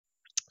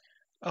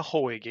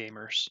Ahoy,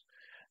 gamers,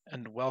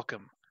 and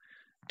welcome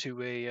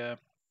to a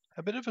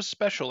bit of a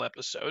special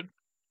episode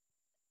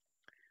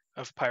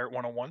of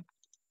Pirate101.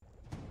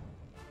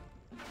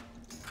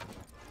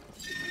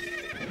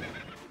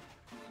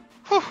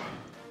 Whew.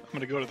 I'm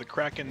going to go to the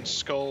Kraken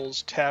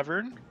Skulls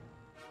Tavern.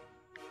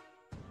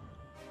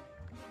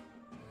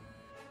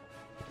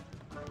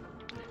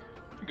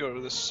 Go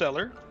to the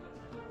cellar.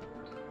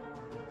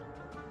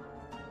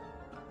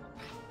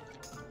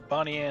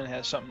 Bonnie Ann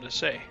has something to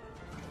say.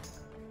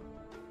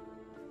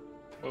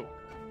 Whoa,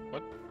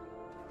 what?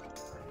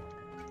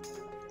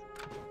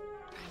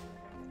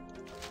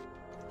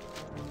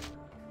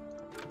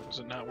 Does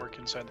it not work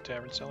inside the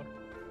tavern cellar?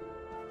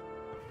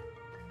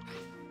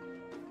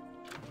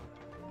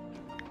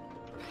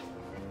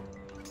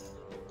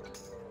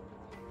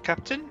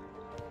 Captain,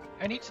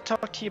 I need to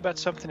talk to you about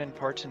something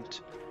important.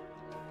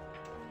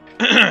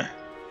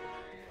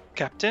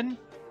 Captain,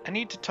 I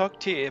need to talk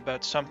to you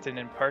about something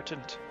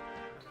important.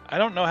 I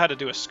don't know how to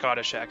do a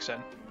Scottish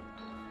accent.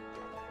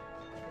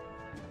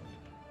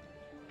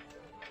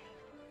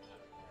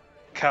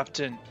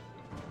 Captain.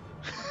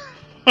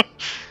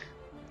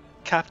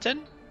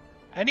 Captain,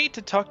 I need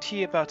to talk to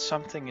you about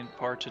something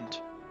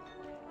important.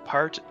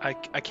 I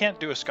can't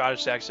do a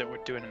Scottish accent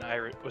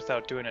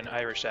without doing an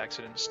Irish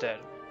accent instead.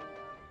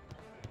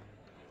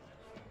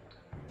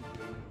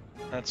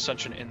 That's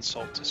such an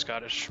insult to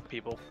Scottish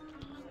people.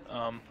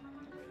 Hold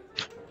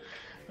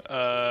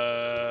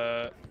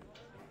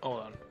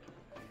on.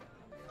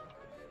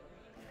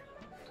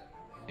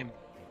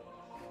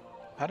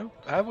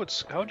 How would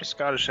a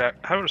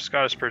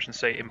Scottish person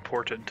say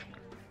important?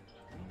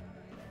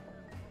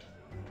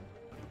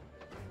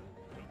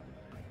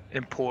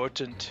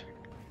 Important.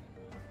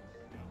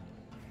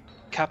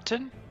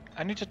 Captain,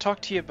 I need to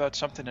talk to you about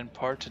something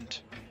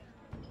important.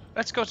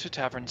 Let's go to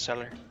tavern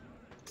cellar.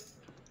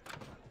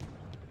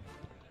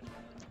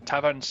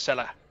 Tavern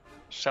cellar.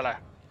 Cellar.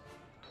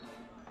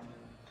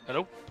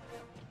 Hello?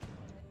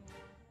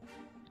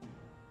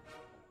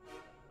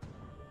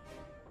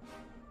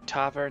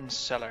 Tavern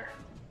cellar.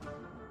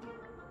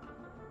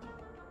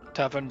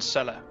 Tavern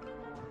cellar.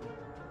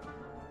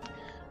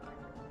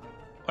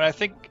 When I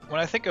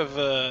think of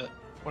a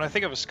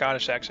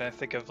Scottish accent, I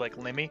think of like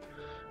Lemmy,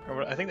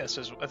 or I think that's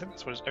what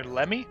it's or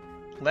Lemmy,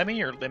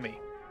 or Lemmy.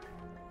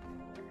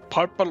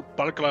 Purple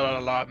burglar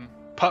alarm.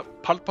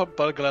 Purple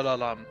burglar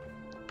alarm.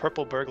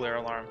 Purple burglar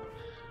alarm.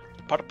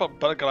 Purple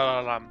burglar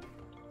alarm.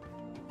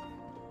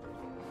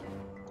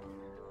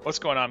 What's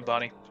going on,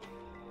 Bonnie?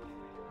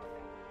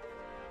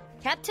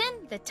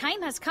 Captain, the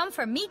time has come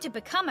for me to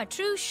become a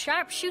true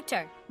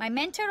sharpshooter. My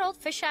mentor, Old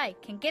Fisheye,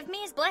 can give me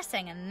his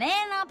blessing, and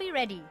then I'll be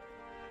ready.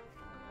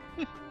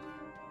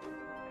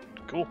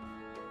 Cool.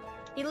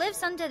 He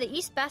lives under the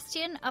East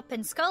Bastion up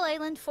in Skull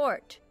Island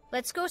Fort.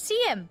 Let's go see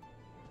him.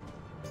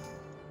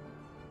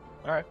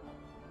 All right.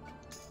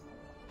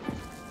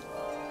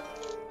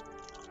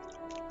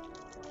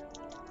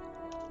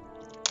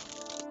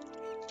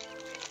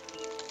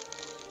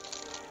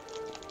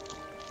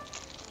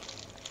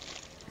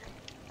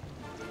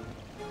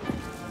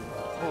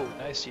 Oh,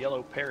 nice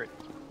yellow parrot.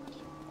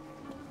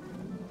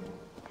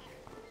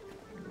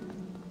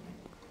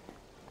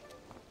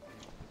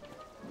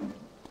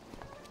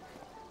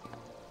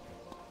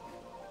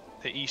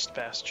 The East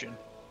Bastion.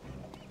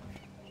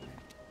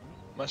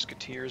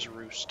 Musketeer's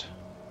Roost.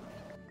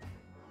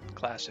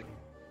 Classic.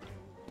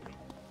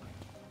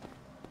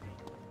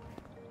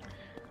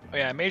 Oh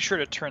yeah, I made sure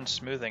to turn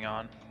smoothing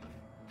on.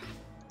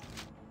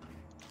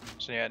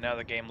 So yeah, now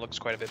the game looks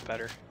quite a bit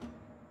better.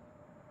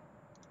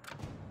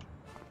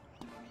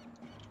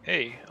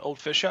 Hey, Old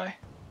Fisheye?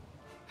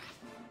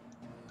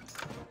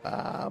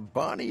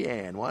 Bonnie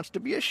Ann wants to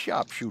be a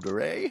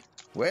sharpshooter, eh?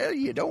 Well,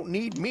 you don't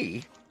need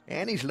me.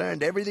 Annie's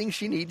learned everything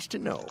she needs to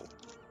know.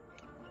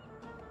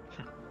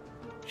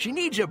 She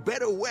needs a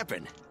better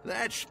weapon.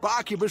 That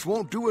Sparkubus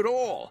won't do it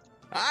all.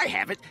 I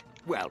have it.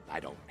 Well, I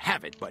don't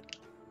have it, but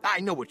I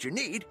know what you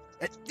need.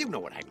 You know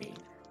what I mean.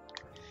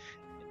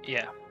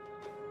 Yeah.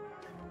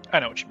 I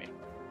know what you mean.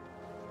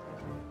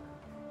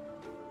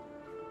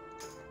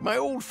 My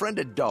old friend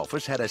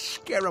Adolphus had a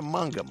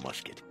Scaramanga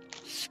musket.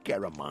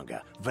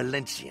 Scaramanga,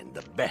 Valencian,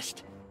 the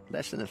best.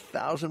 Less than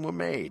 1,000 were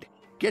made.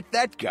 Get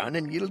that gun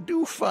and you'll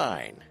do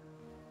fine.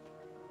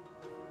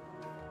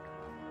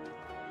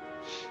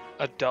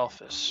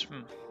 Adolphus.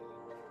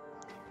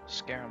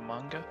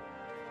 Scaramanga?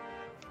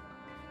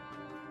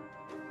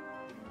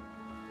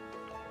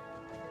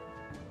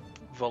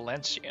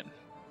 Valencian.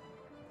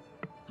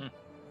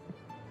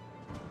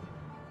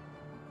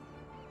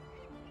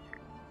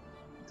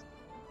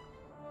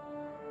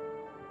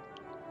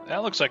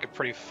 That looks like a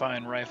pretty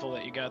fine rifle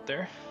that you got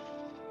there.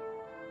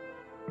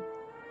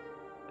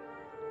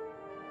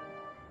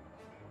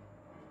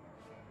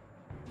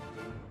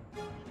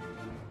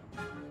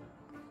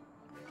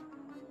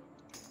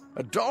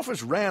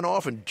 Adolphus ran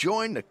off and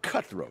joined the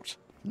cutthroats.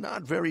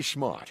 Not very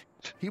smart.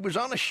 He was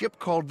on a ship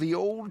called the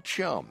Old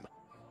Chum.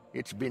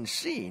 It's been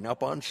seen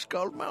up on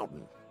Skull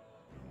Mountain.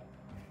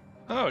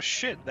 Oh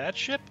shit, that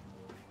ship?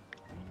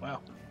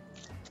 Wow.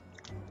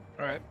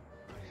 Alright.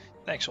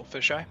 Thanks, old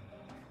fisheye.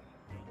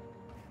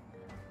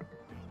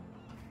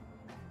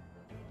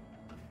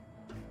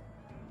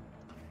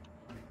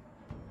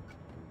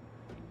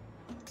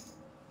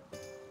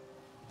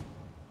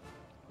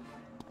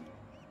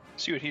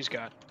 See what he's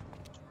got.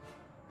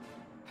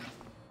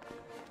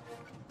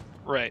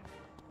 Right.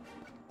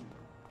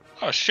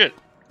 Oh shit.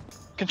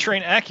 Can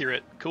train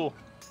accurate. Cool.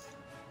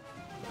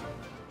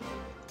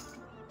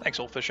 Thanks,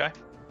 old fisheye.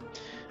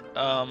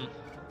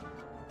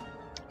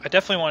 I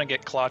definitely want to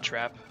get claw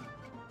trap.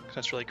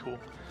 That's really cool.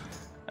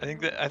 I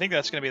think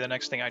that's gonna be the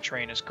next thing I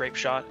train is grape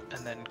shot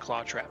and then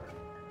claw trap.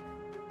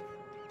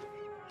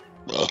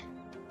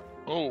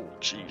 Oh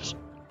jeez.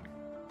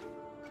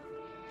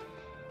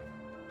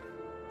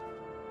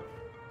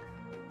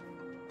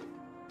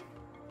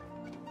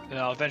 And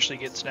I'll eventually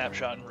get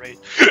snapshot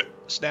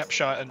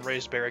and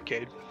raised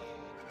barricade.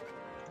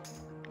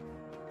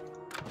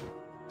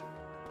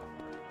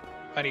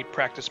 I need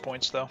practice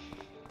points though.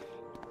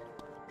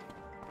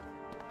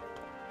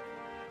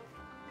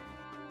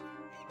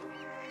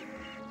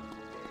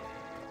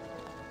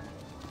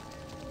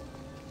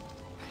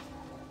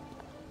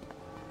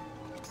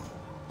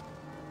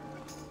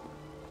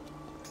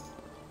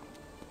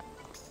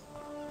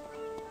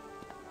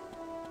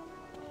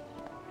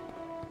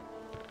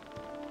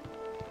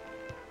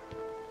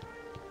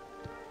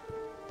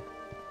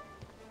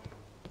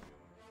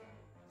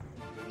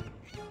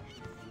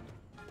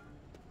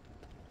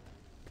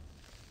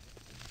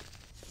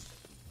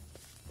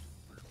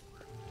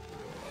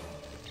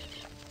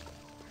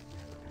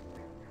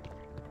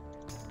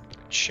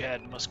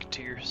 Shad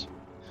musketeers.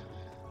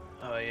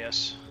 Oh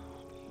yes.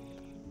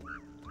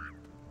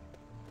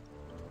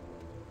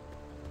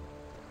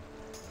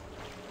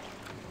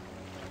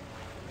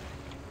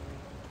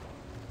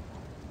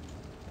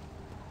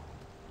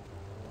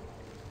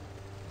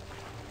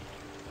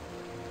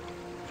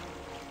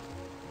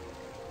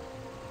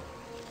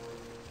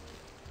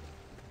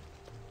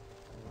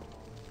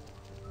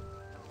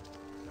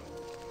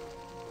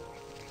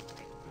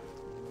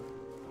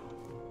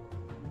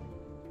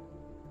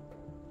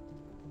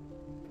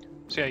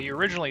 So yeah, you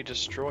originally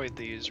destroyed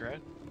these,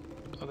 right?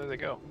 Oh, there they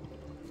go.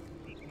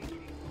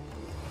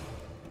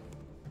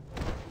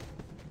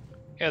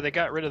 Yeah, they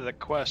got rid of the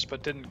quest,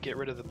 but didn't get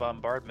rid of the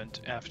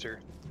bombardment after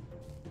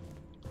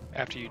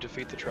you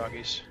defeat the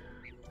Troggies.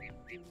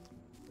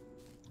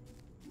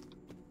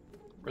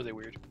 Really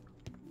weird.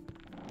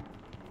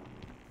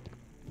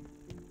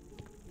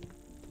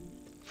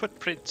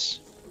 Footprints.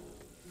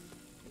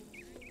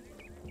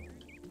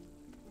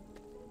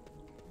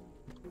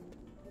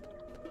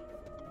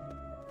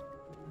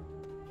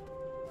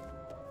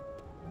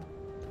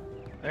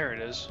 There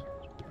it is.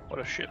 What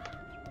a ship.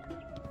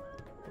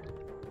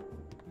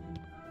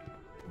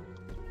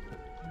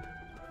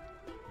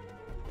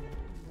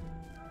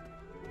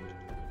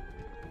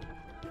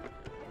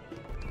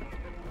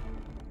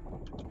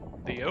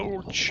 The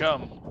old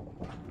chum.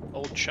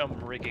 Old chum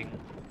rigging.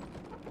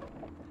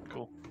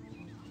 Cool.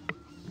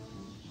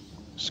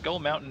 Skull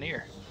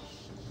Mountaineer.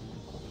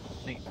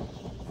 Neat.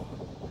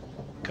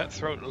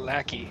 Cutthroat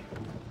Lackey.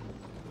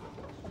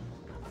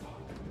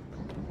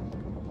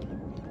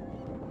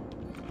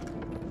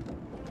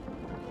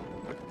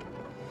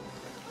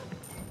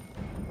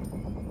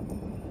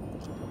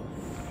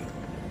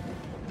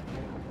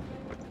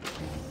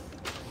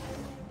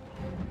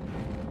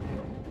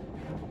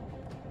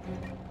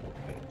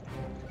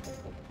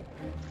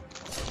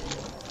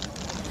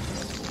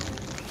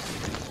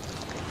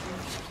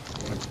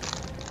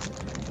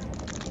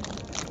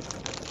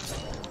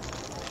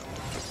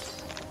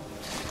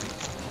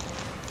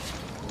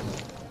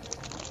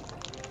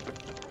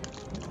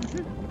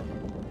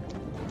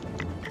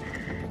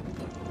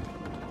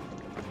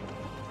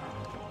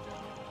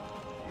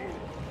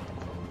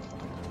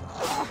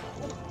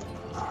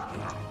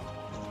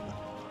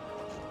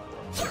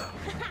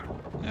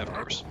 Yeah, of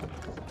course.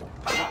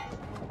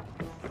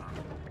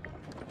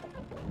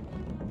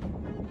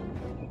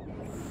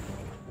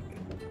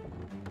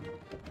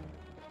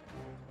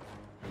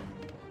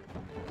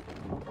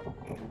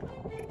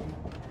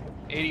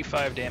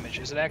 $85 damage.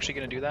 Is it actually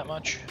going to do that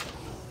much?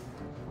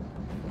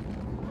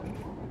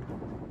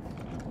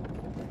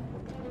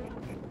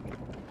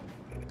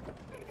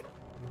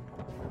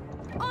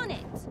 On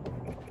it!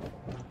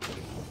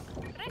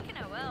 Reckon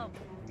I will.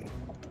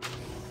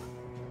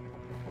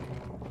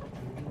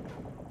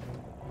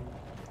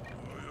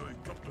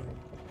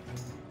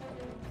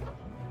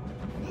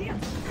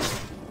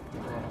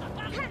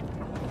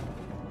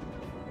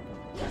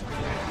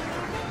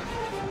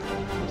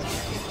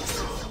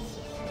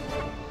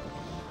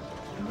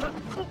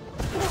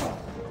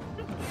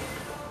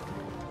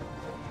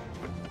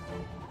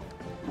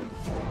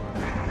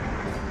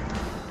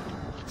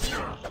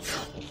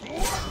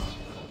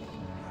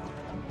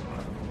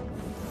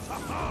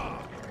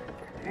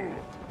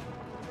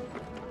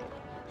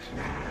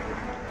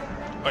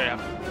 Oh yeah.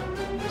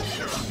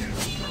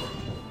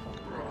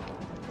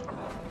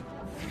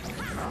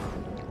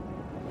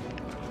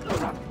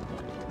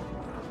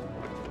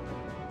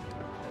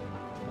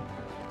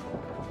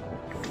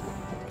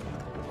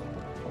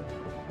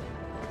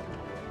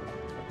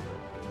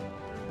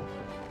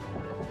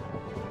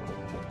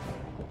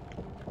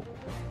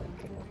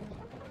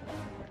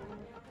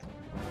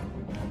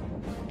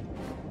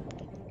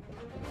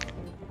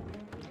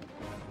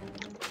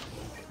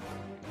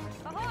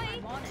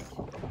 on it.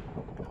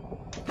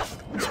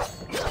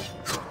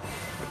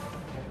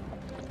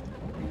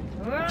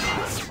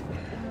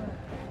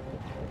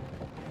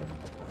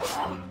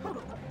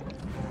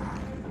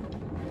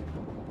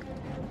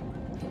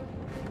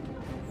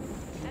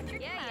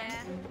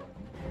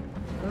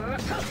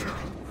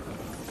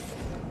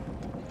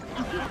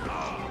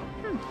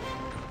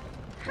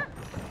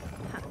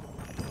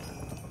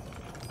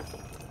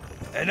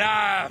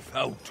 Enough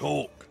old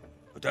talk.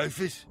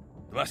 Adolphus,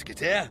 the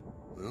musketeer,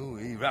 well,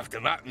 he roughed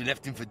him up and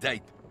left him for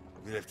dead.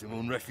 We left him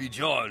on Refuge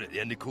Island at the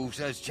end of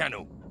Corsair's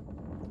Channel.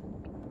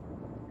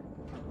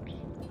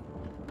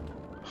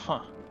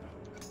 Huh.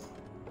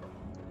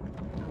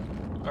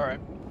 Alright.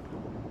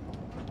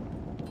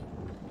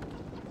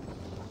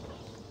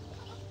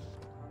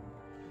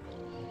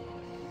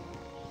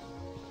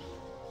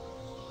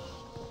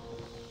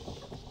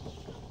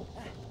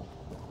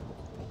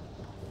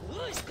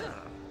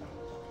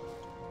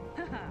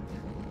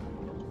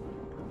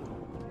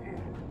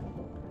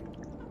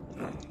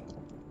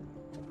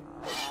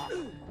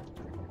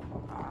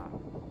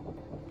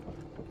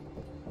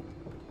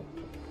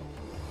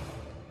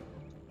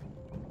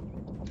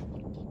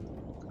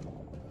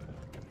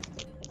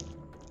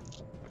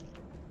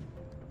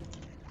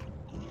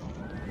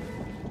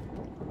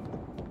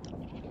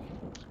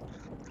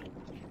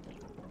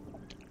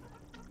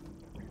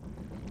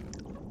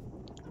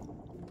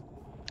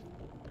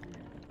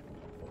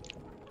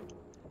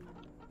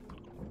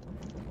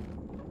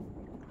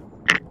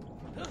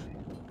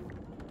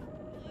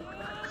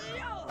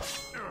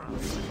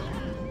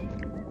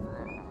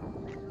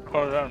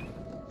 Hold on.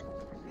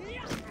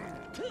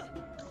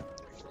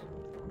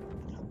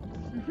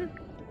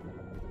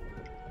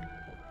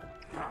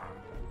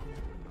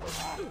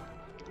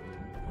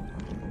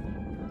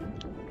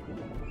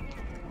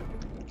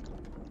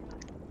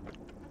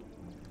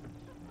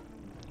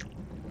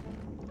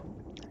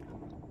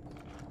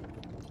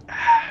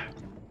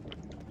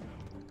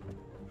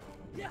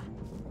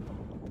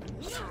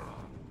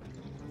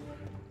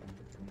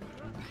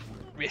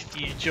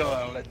 Refuge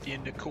Isle at the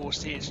end of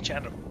Corsair's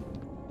Channel.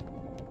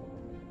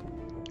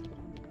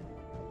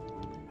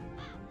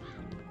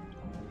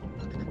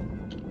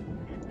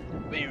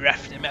 We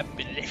roughed him up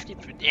and left him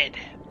for dead.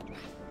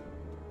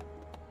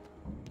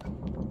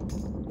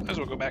 Might as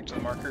well go back to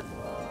the marker.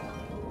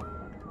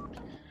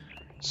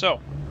 So,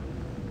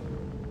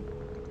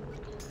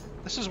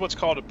 this is what's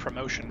called a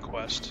promotion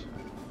quest,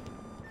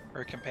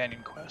 or a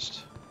companion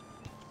quest.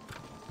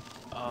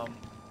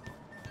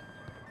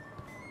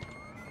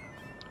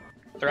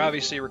 They're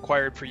obviously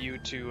required for you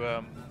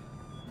to,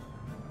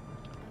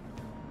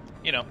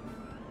 you know,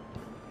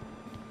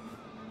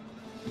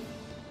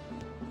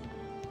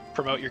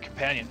 promote your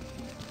companion.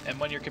 And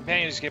when your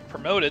companions get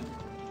promoted,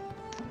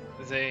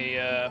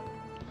 they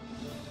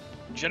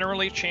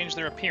generally change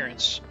their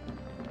appearance,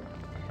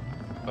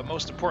 but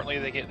most importantly,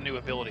 they get new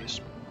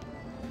abilities.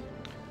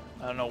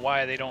 I don't know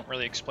why they don't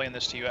really explain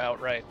this to you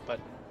outright, but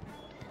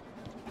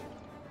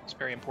it's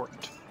very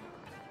important.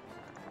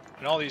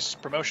 And all these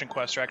promotion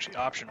quests are actually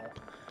optional,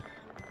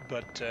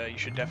 but you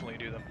should definitely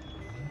do them,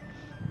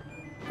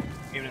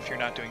 even if you're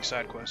not doing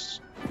side quests.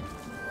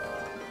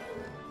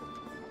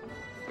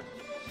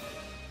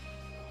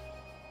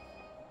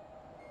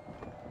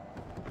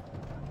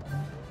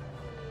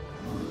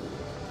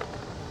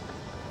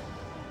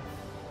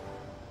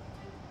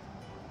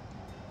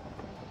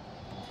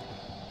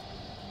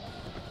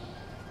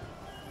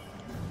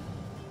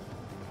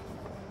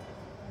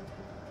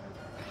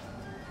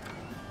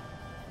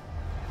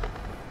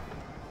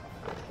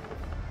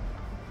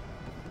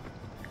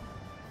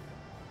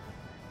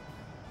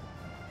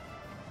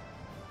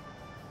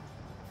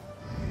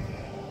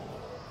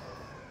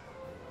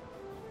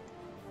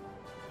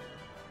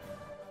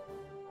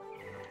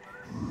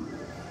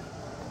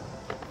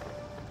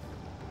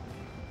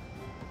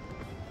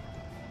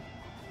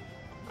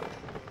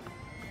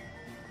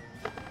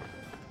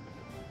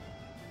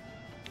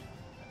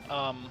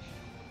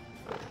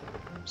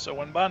 So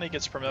when Bonnie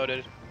gets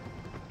promoted,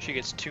 she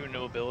gets 2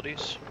 new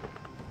abilities,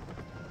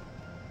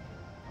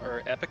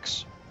 or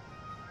epics,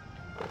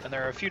 and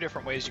there are a few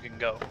different ways you can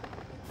go.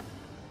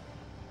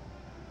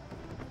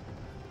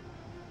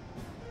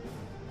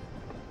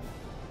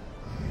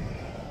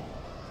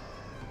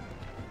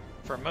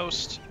 For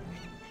most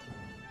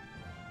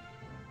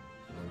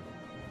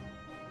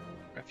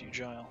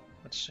Refuge Isle,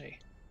 let's see.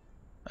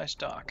 Nice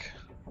dock.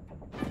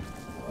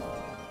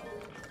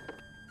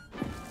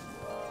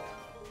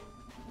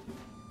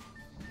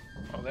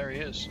 Oh, there he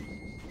is.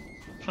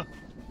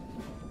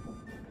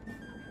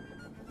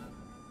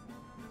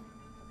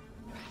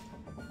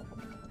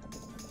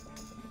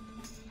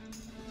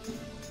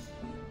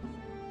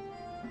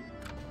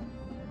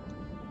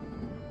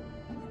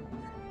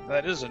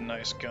 That is a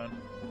nice gun.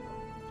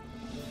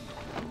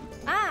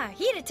 Ah,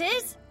 here it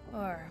is!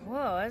 Or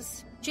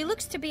was. She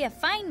looks to be a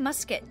fine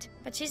musket,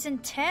 but she's in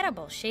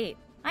terrible shape.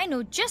 I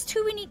know just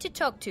who we need to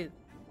talk to.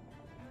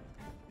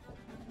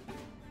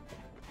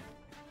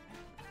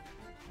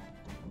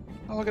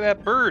 Oh, look at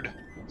that bird.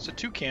 It's a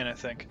toucan, I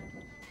think.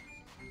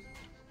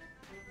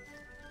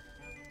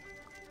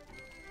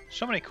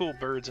 So many cool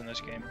birds in this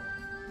game.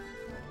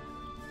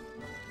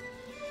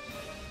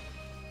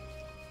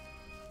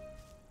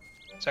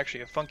 It's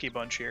actually a funky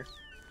bunch here.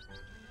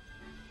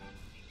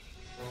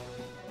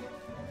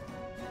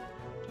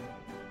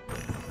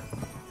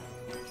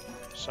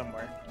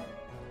 Somewhere.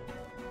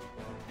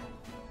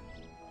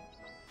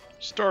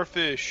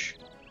 Starfish!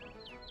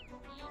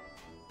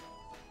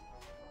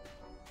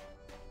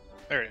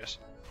 There it is.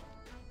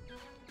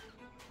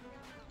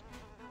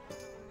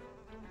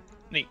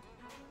 Neat.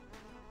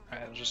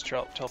 Alright, I'll just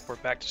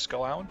teleport back to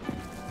Skull Island.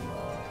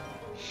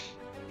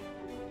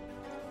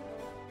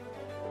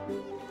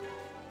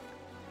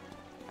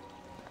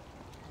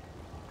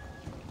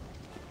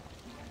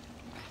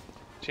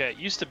 So yeah, it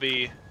used to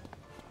be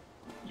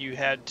you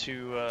had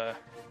to, I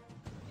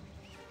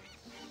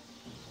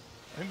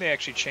think they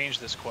actually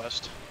changed this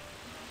quest.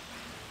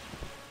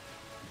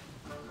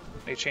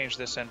 They changed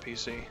this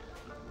NPC.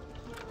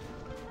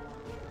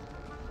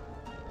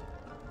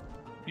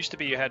 Used to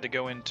be you had to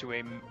go into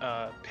a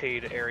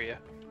paid area.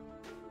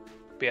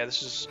 But yeah,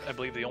 this is, I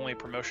believe, the only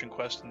promotion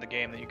quest in the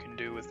game that you can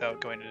do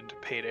without going into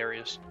paid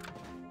areas.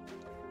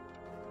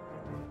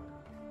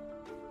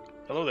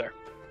 Hello there.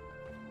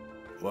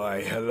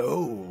 Why,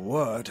 hello,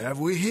 what have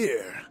we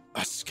here? A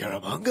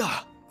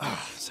Scaramanga?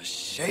 Ah, it's a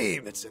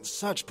shame it's in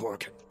such poor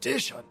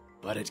condition,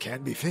 but it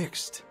can be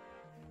fixed.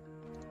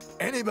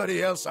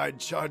 Anybody else, I'd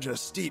charge a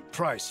steep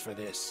price for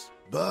this.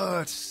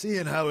 But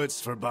seeing how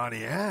it's for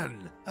Bonnie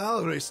Ann,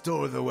 I'll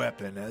restore the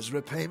weapon as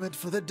repayment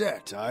for the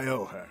debt I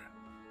owe her.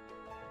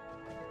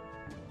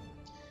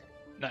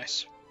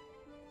 Nice.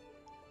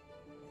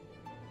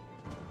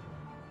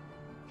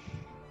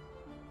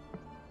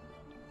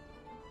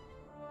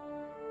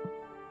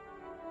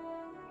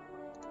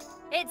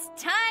 It's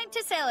time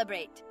to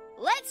celebrate.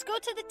 Let's go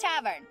to the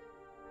tavern.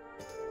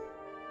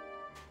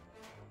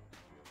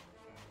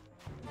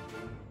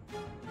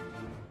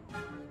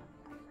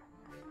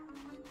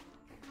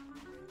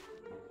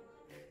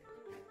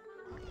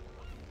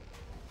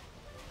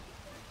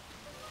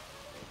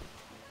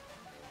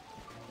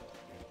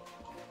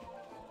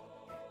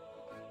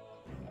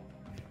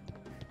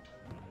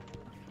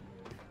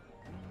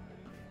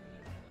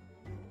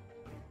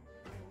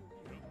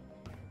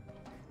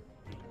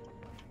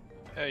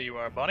 There you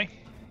are, Bonnie.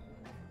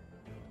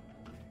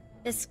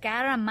 The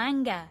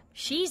Scaramanga.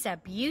 She's a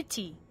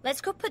beauty. Let's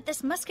go put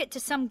this musket to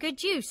some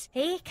good use.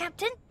 Eh,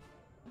 Captain?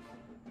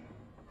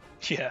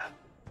 Yeah.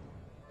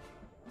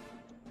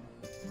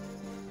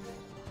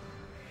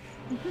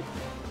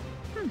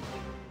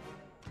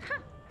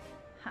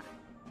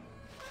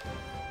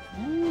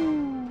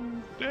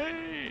 Ooh,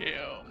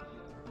 damn.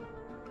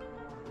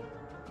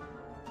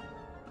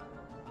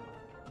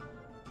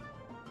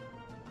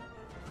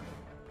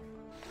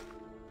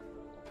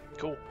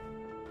 Cool.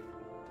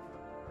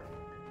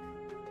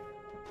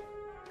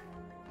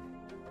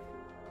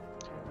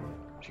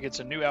 She gets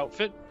a new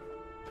outfit.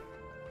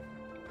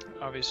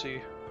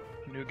 Obviously,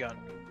 a new gun.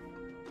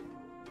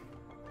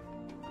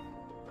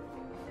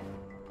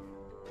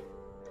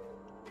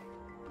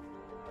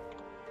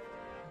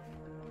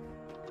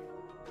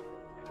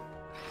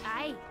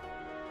 Aye.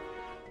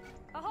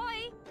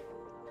 Ahoy!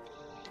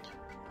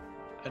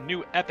 A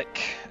new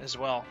epic as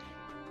well.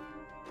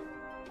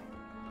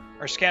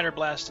 Her Scatter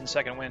Blast and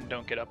Second Wind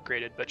don't get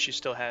upgraded, but she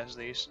still has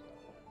these.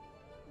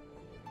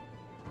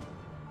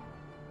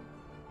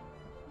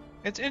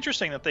 It's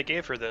interesting that they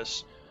gave her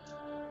this.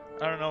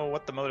 I don't know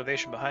what the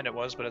motivation behind it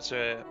was, but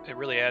it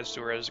really adds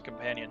to her as a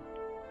companion.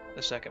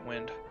 The Second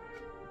Wind.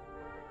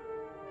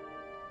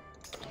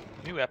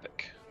 New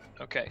epic.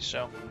 Okay,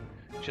 so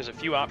she has a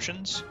few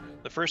options.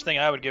 The first thing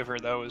I would give her,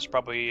 though, is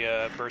probably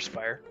Burst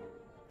Fire.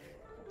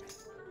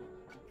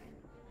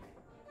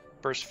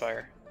 Burst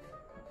Fire.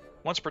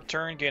 Once per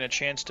turn, gain a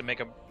chance to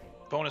make a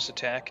bonus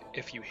attack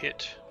if you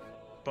hit.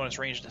 Bonus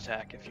ranged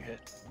attack if you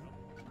hit.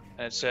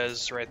 And it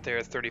says right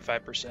there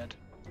 35%.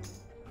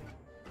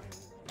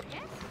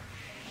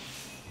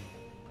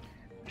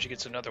 She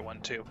gets another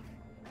one too.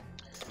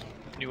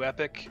 New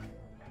epic.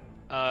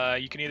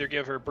 You can either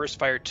give her Burst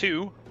Fire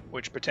 2,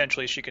 which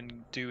potentially she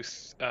can do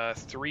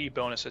 3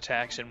 bonus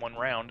attacks in one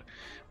round,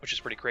 which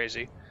is pretty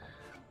crazy.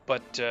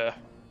 But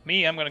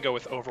me, I'm going to go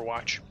with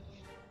Overwatch.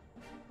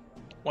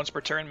 Once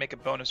per turn, make a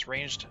bonus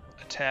ranged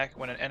attack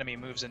when an enemy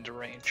moves into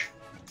range.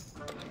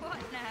 What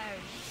now?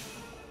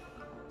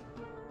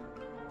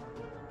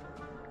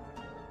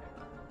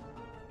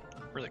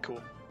 Really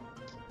cool.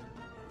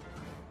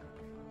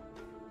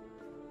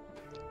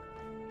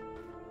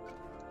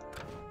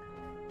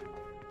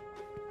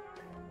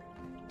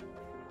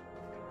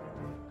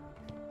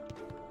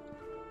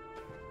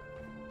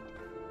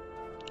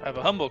 I have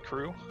a humble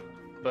crew,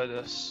 but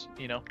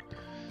you know,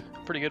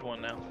 pretty good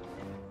one now.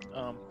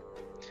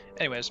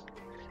 Anyways,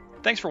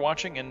 thanks for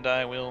watching, and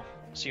I will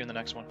see you in the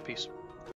next one. Peace.